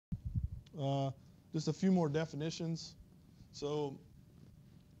Just a few more definitions. So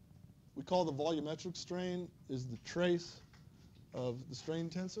we call the volumetric strain is the trace of the strain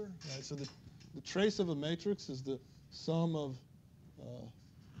tensor. Right? So the trace of a matrix is the sum of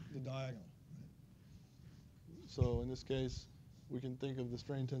the diagonal. Right? So in this case, we can think of the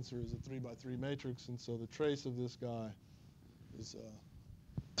strain tensor as a 3 by 3 matrix, and so the trace of this guy is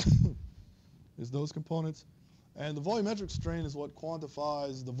is those components. And the volumetric strain is what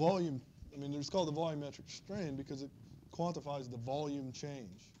quantifies the volume. I mean, it's called the volumetric strain because it quantifies the volume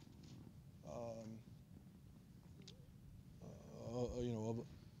change, you know,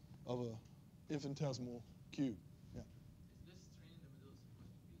 of a infinitesimal cube. Yeah. Is this strain in the middle supposed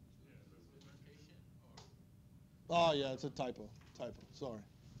to be 2 rotation or? Oh yeah, it's a typo. Sorry,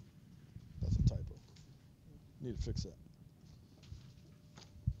 that's a typo. Need to fix that.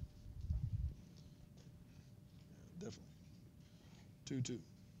 Yeah, definitely. 2, 2.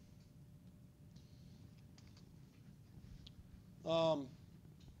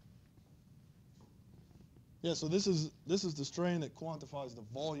 Yeah, so this is the strain that quantifies the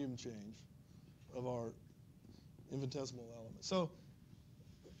volume change of our infinitesimal element. So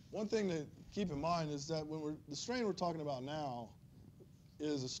one thing to keep in mind is that when the strain we're talking about now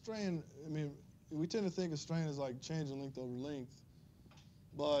is a strain. I mean, we tend to think of strain as like change in length over length,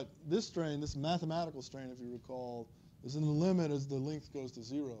 but this strain, this mathematical strain, if you recall, is in the limit as the length goes to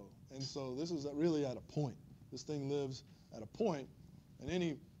 0. And so this is really at a point. This thing lives at a point, and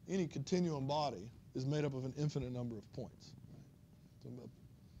any continuum body is made up of an infinite number of points. Right?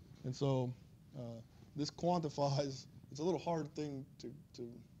 And so this quantifies, it's a little hard thing to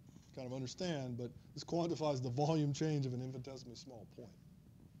kind of understand, but this quantifies the volume change of an infinitesimally small point,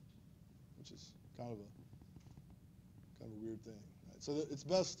 which is kind of a weird thing. Right? So it's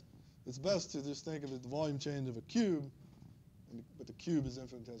best to just think of it the volume change of a cube, but the cube is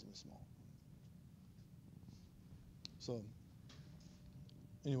infinitesimally small. So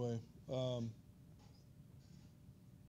anyway.